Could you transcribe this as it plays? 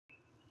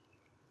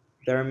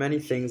There are many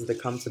things that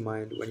come to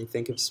mind when you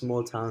think of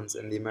small towns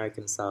in the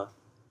American South.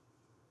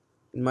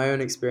 In my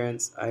own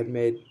experience, I had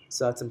made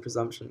certain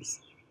presumptions.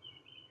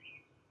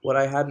 What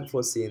I hadn't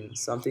foreseen,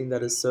 something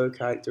that is so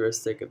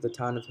characteristic of the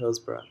town of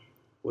Hillsborough,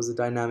 was a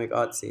dynamic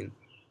art scene.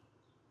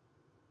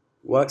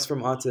 Works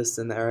from artists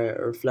in the area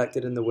are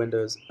reflected in the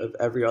windows of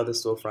every other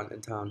storefront in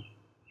town.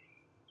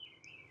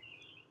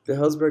 The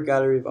Hillsborough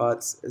Gallery of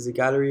Arts is a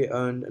gallery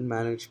owned and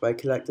managed by a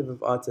collective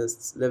of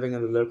artists living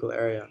in the local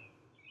area.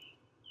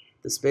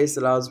 The space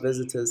allows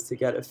visitors to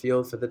get a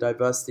feel for the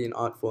diversity in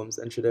art forms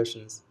and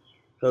traditions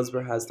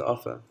Hillsborough has to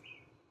offer.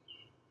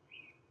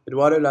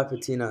 Eduardo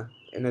Lapatina,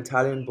 an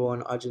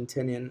Italian-born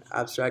Argentinian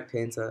abstract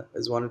painter,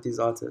 is one of these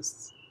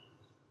artists.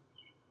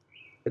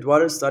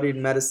 Eduardo studied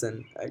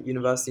medicine at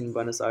University in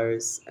Buenos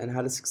Aires and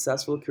had a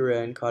successful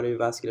career in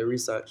cardiovascular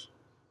research,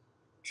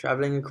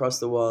 traveling across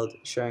the world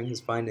sharing his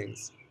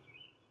findings.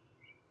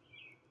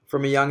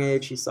 From a young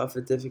age, he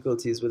suffered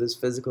difficulties with his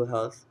physical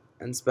health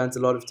and spent a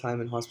lot of time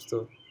in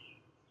hospital.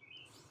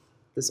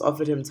 This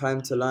offered him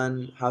time to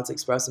learn how to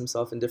express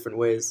himself in different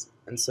ways,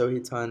 and so he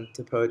turned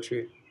to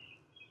poetry.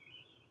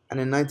 And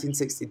in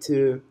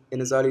 1962, in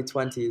his early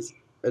 20s,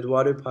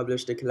 Eduardo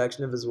published a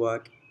collection of his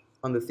work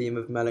on the theme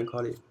of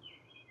melancholy.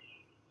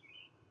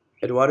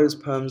 Eduardo's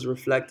poems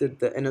reflected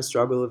the inner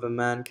struggle of a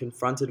man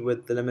confronted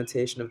with the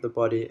limitation of the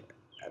body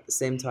at the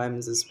same time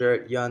as his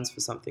spirit yearns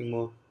for something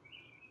more.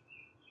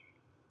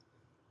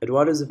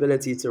 Eduardo's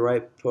ability to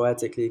write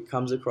poetically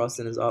comes across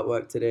in his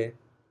artwork today,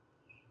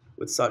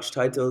 with such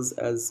titles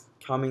as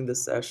Calming the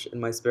Sesh in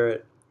My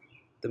Spirit,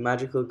 The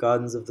Magical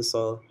Gardens of the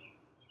Soul,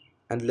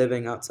 and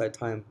Living Outside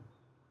Time.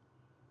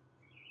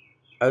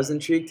 I was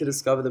intrigued to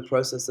discover the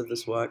process of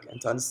this work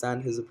and to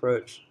understand his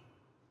approach.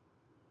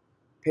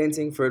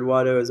 Painting for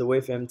Eduardo is a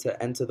way for him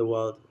to enter the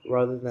world,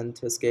 rather than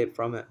to escape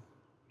from it.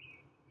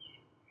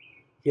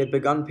 He had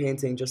begun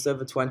painting just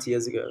over 20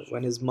 years ago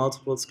when his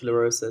multiple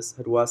sclerosis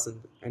had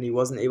worsened and he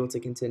wasn't able to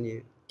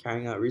continue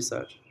carrying out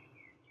research.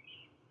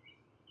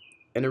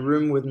 In a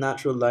room with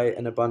natural light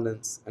and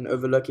abundance and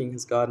overlooking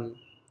his garden,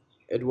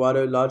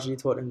 Eduardo largely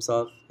taught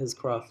himself his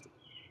craft.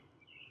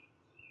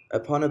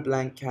 Upon a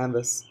blank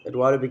canvas,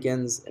 Eduardo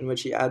begins in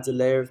which he adds a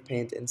layer of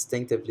paint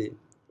instinctively,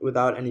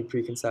 without any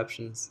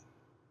preconceptions.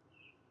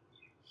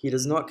 He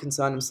does not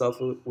concern himself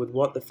with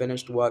what the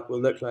finished work will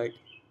look like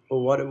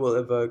or what it will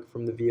evoke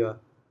from the viewer.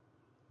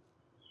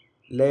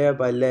 Layer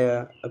by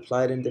layer,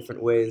 applied in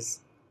different ways,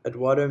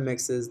 Eduardo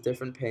mixes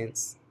different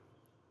paints,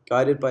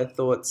 guided by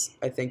thoughts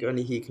I think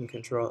only he can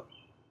control.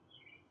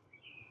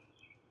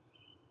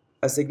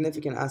 A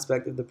significant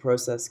aspect of the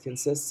process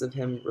consists of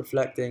him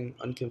reflecting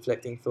on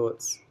conflicting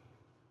thoughts.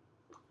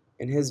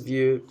 In his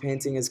view,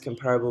 painting is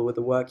comparable with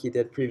the work he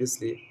did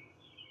previously,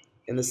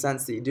 in the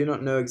sense that you do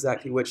not know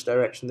exactly which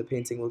direction the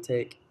painting will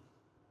take.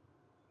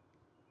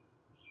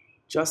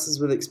 Just as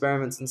with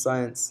experiments in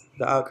science,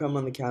 the outcome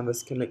on the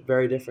canvas can look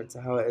very different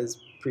to how it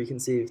is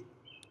preconceived.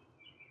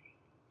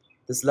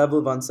 This level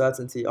of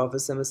uncertainty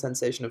offers him a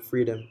sensation of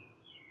freedom,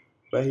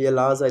 where he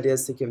allows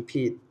ideas to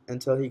compete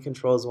until he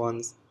controls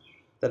ones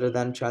that are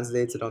then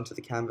translated onto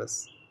the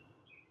canvas.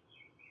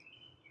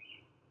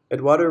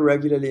 Eduardo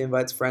regularly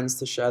invites friends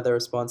to share their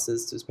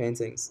responses to his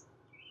paintings.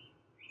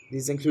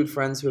 These include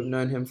friends who have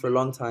known him for a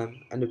long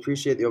time and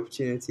appreciate the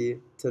opportunity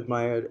to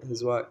admire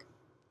his work.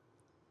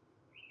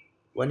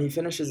 When he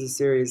finishes a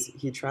series,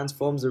 he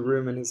transforms a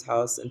room in his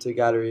house into a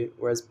gallery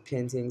where his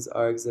paintings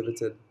are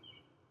exhibited.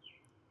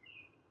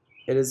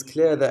 It is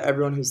clear that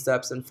everyone who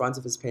steps in front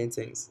of his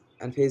paintings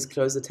and pays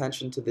close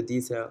attention to the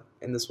detail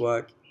in this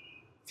work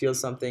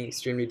feels something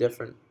extremely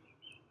different.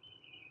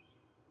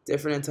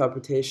 Different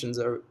interpretations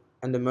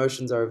and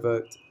emotions are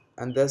evoked,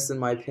 and this, in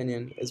my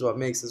opinion, is what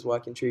makes his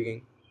work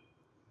intriguing.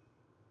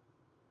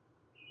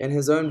 In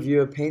his own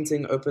view, a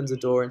painting opens a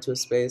door into a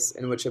space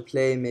in which a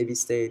play may be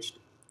staged,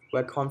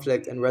 where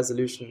conflict and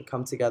resolution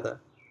come together.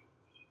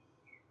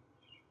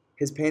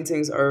 His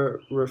paintings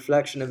are a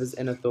reflection of his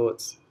inner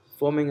thoughts,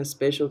 forming a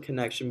spatial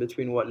connection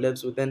between what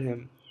lives within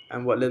him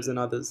and what lives in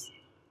others.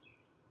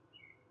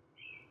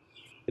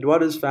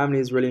 Eduardo's family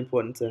is really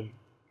important to him.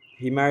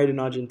 He married in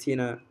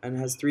Argentina and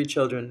has 3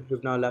 children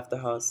who've now left the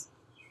house.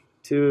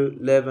 2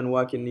 live and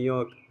work in New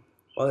York,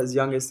 while his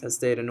youngest has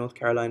stayed in North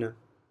Carolina.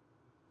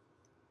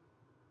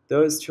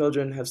 Though his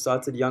children have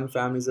started young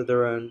families of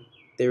their own,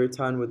 they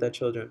return with their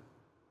children.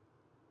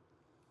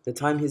 The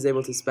time he's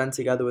able to spend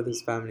together with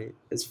his family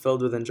is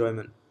filled with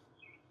enjoyment.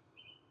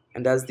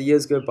 And as the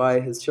years go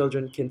by, his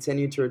children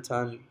continue to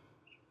return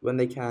when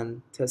they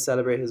can to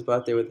celebrate his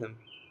birthday with him,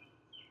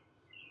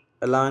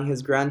 allowing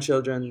his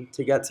grandchildren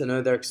to get to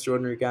know their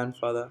extraordinary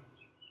grandfather,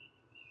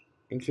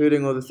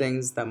 including all the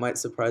things that might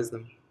surprise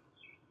them.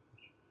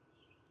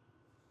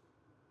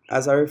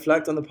 As I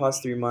reflect on the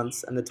past 3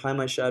 months and the time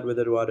I shared with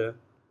Eduardo,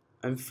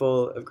 I'm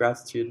full of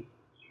gratitude.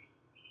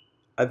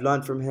 I've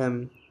learned from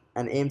him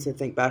and aim to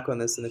think back on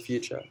this in the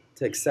future,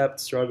 to accept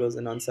struggles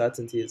and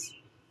uncertainties,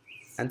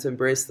 and to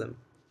embrace them,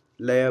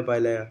 layer by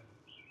layer.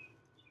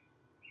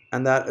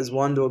 And that as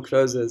one door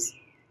closes,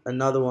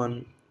 another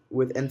one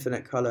with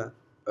infinite color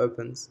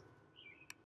opens.